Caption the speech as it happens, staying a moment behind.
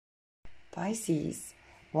Pisces,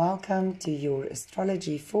 welcome to your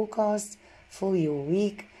astrology forecast for your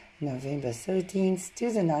week, November 13th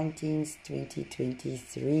to the 19th,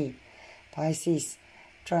 2023. Pisces,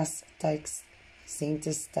 trust takes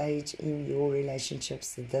center stage in your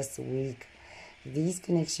relationships this week. These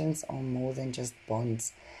connections are more than just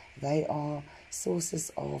bonds. They are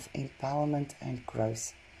sources of empowerment and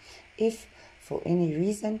growth. If, for any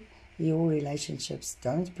reason, your relationships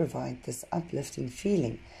don't provide this uplifting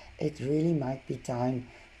feeling, it really might be time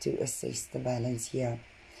to assess the balance here.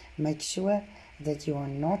 Make sure that you are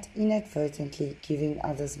not inadvertently giving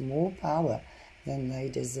others more power than they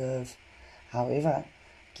deserve. However,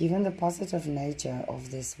 given the positive nature of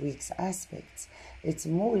this week's aspects, it's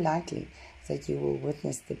more likely that you will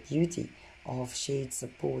witness the beauty of shared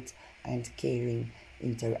support and caring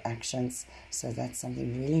interactions. So that's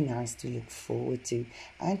something really nice to look forward to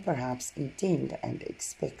and perhaps intend and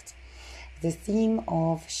expect. The theme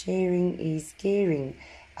of sharing is caring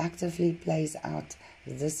actively plays out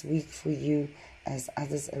this week for you as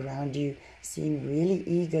others around you seem really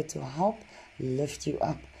eager to help lift you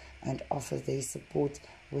up and offer their support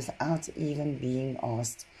without even being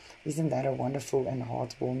asked. Isn't that a wonderful and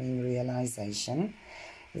heartwarming realization?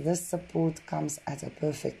 This support comes at a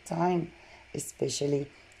perfect time, especially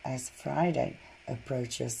as Friday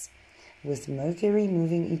approaches. With Mercury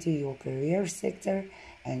moving into your career sector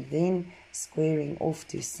and then squaring off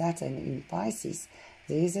to Saturn in Pisces,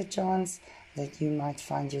 there is a chance that you might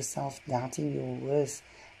find yourself doubting your worth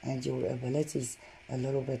and your abilities a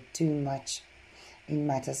little bit too much. In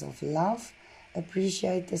matters of love,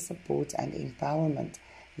 appreciate the support and empowerment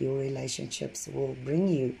your relationships will bring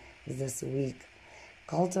you this week.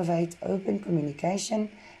 Cultivate open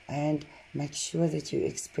communication and make sure that you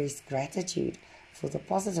express gratitude for the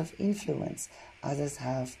positive influence others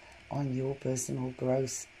have on your personal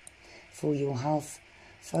growth. For your health,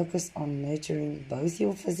 focus on nurturing both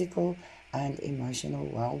your physical and emotional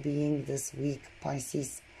well-being this week,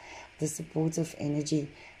 Pisces. The supportive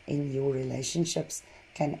energy in your relationships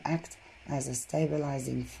can act as a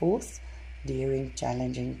stabilizing force during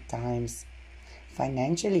challenging times.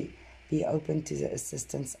 Financially, be open to the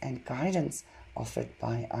assistance and guidance offered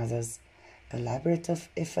by others. Collaborative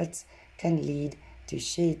efforts can lead to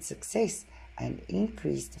shared success and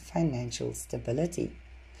increased financial stability.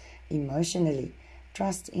 Emotionally,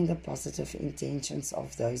 trust in the positive intentions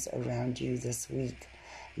of those around you this week.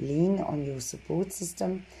 Lean on your support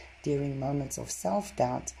system during moments of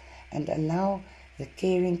self-doubt and allow the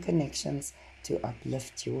caring connections to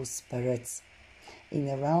uplift your spirits. In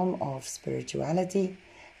the realm of spirituality,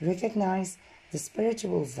 recognize the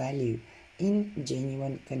spiritual value in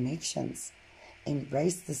genuine connections.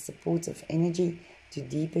 Embrace the supportive energy to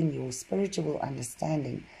deepen your spiritual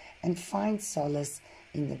understanding and find solace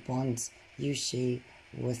in the bonds you share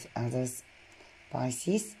with others.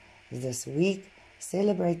 Pisces, this week,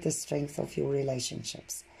 celebrate the strength of your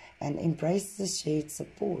relationships and embrace the shared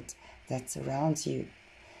support that surrounds you.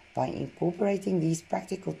 By incorporating these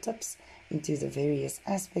practical tips into the various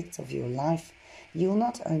aspects of your life, you'll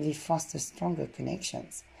not only foster stronger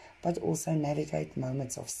connections, but also navigate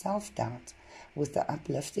moments of self-doubt with the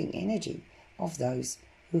uplifting energy of those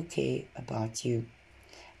who care about you.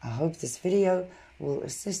 I hope this video will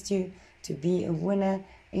assist you to be a winner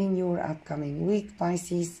in your upcoming week,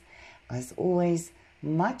 Pisces. As always,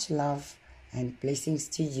 much love and blessings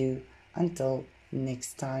to you until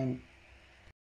next time.